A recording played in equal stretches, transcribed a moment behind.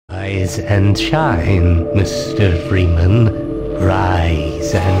Rise and shine, Mr. Freeman.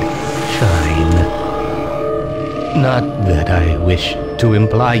 Rise and shine. Not that I wish to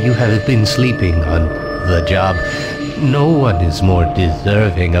imply you have been sleeping on the job. No one is more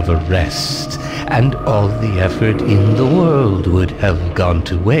deserving of a rest, and all the effort in the world would have gone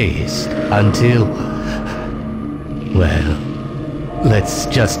to waste until... well, let's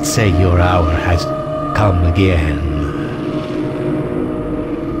just say your hour has come again.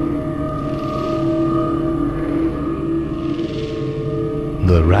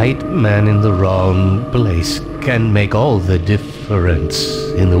 The right man in the wrong place can make all the difference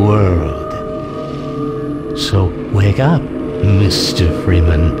in the world. So wake up, Mr.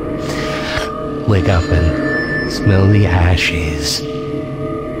 Freeman. Wake up and smell the ashes.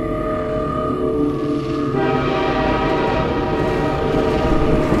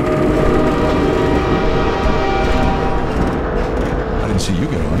 I didn't see you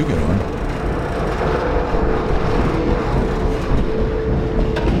get on. You get on.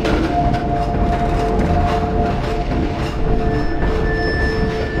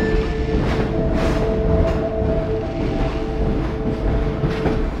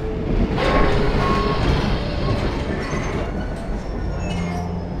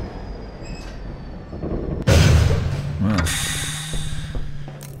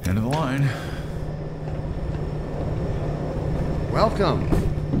 End of the line.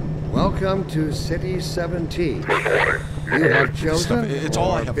 Welcome to City 17. You have chosen, It's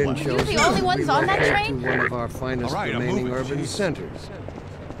all I have been left. chosen, You're the only ones on that relocate train? to one of our finest All right, I'm remaining moving, urban jeez. centers.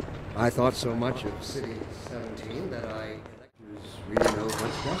 I thought so much of City 17 that really know what's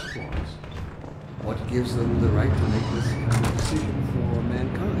best for us. What gives them the right to make this kind of decision for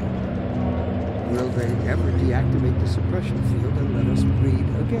mankind? Will they ever deactivate the suppression field and let us breed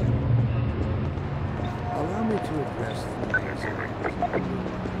again? Allow me to address the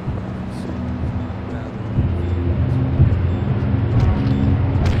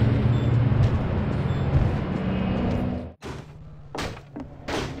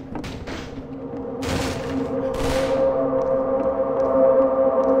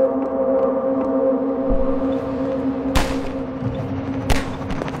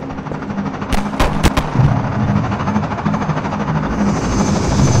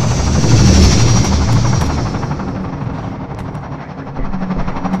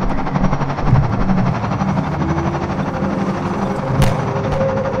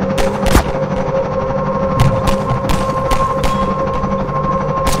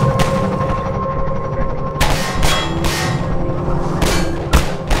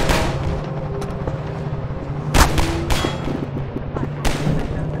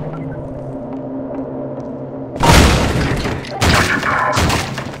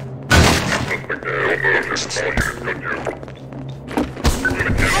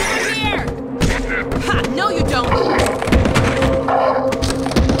No, you don't!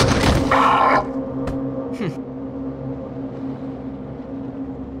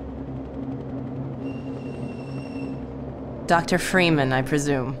 Dr. Freeman, I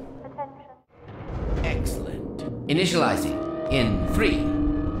presume. Excellent. Initializing in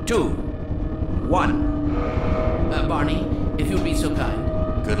 3, 2, 1. Barney, if you'd be so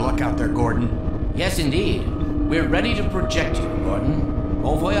kind. Good luck out there, Gordon. Yes, indeed. We're ready to project you, Gordon.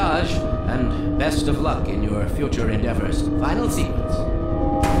 Bon voyage, and best of luck in your future endeavors. Final sequence.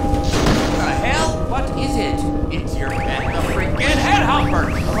 The hell? What is it? It's your head, the freaking head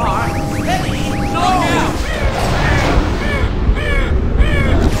hopper! Lamar, steady! No!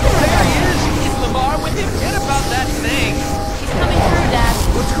 There he is! Is Lamar with him? Get about that thing! He's coming through, Dad.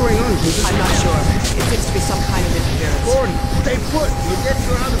 What's going on? I'm not sure. It seems to be some kind of interference. Gordon, stay put. You'll get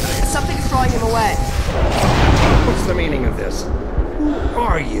you out of there. Something's drawing him away. What's the meaning of this? Who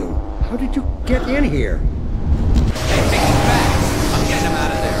are you? How did you get in here? Hey, make it fast! I'm getting him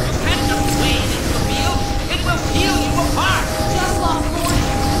out of there. Random wade into the field, it will peel you apart! Just lost Gordon.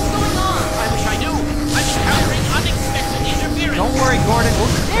 What's going on? I wish I knew. I'm encountering unexpected interference. Don't worry, Gordon.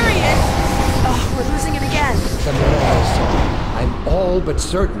 There he is! Oh, we're losing it again. The man I saw. I'm all but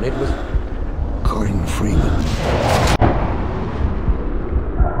certain it was Gordon Freeman.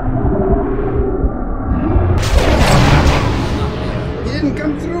 He didn't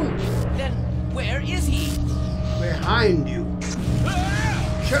come through. Then where is he? Behind you.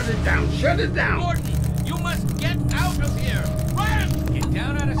 Shut it down. Shut it down. Gordon, you must get out of here. Run! Get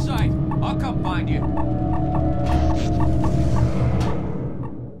down out of sight. I'll come find you.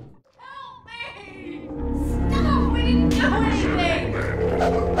 Help me! Stop! We didn't do anything!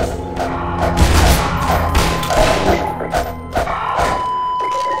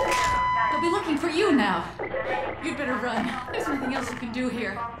 They'll be looking for you now. You'd better run. There's nothing else you can do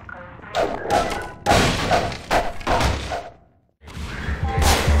here.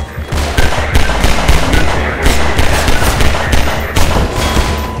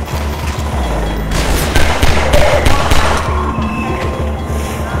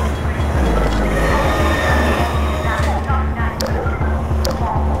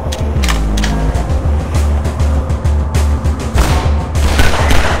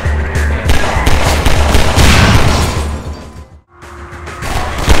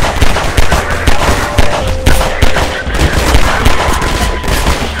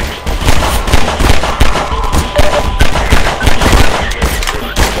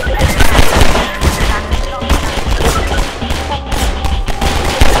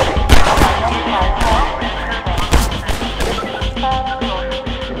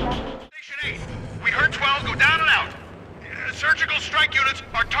 Surgical strike units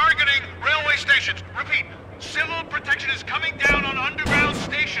are targeting railway stations. Repeat, civil protection is coming down on underground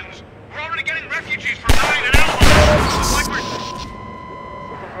stations. We're already getting refugees from 9 and out. Like we're...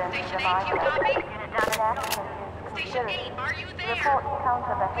 Station 8, you copy? Station 8, are you there? We have confirmed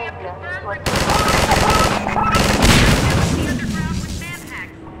the underground with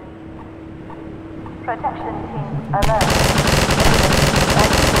manhacks. Protection team alert.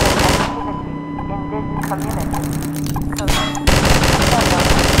 Activity in this community.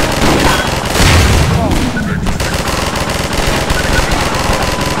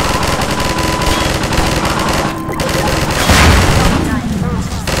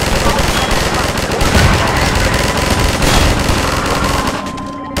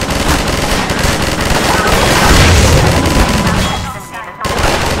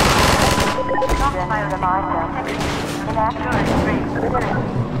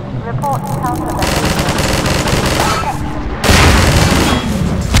 Report counter.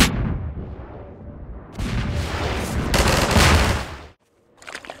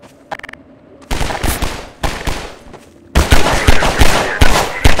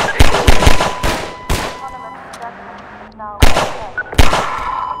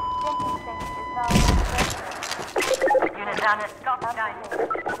 Unit down at stop 9.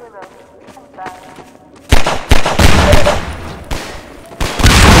 0. Confirmed.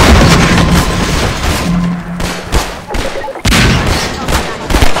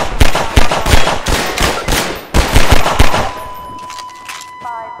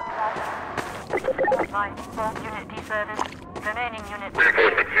 Line 4 unit deserted. Remaining unit.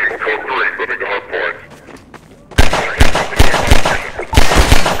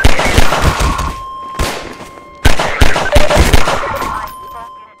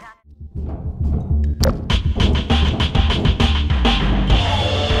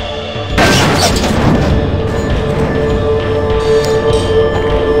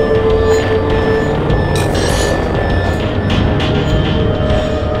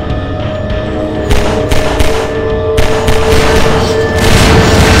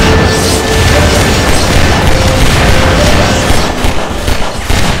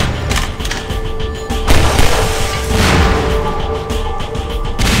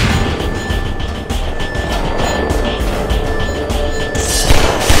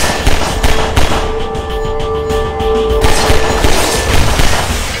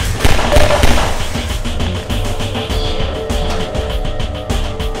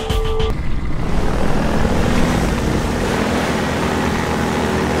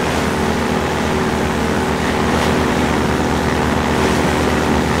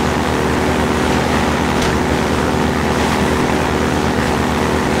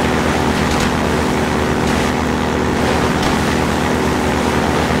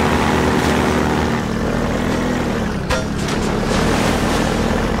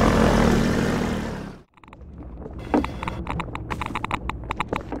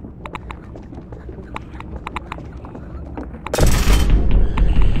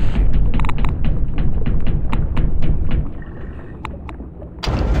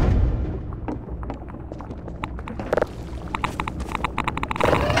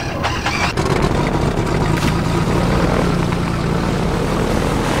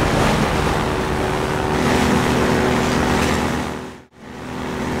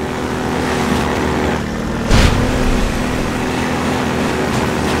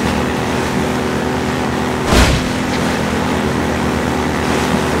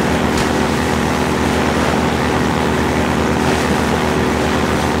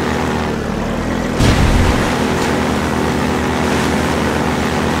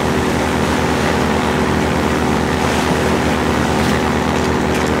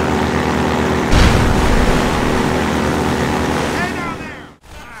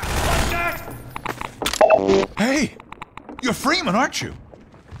 Hey! You're Freeman, aren't you?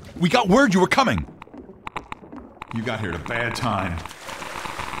 We got word you were coming. You got here at a bad time.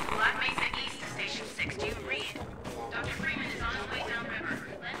 Black Mesa East to Station 6. Do you read? Dr. Freeman is on his way downriver.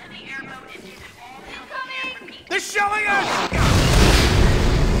 Land in the airboat and use it all. Incoming! They're showing us!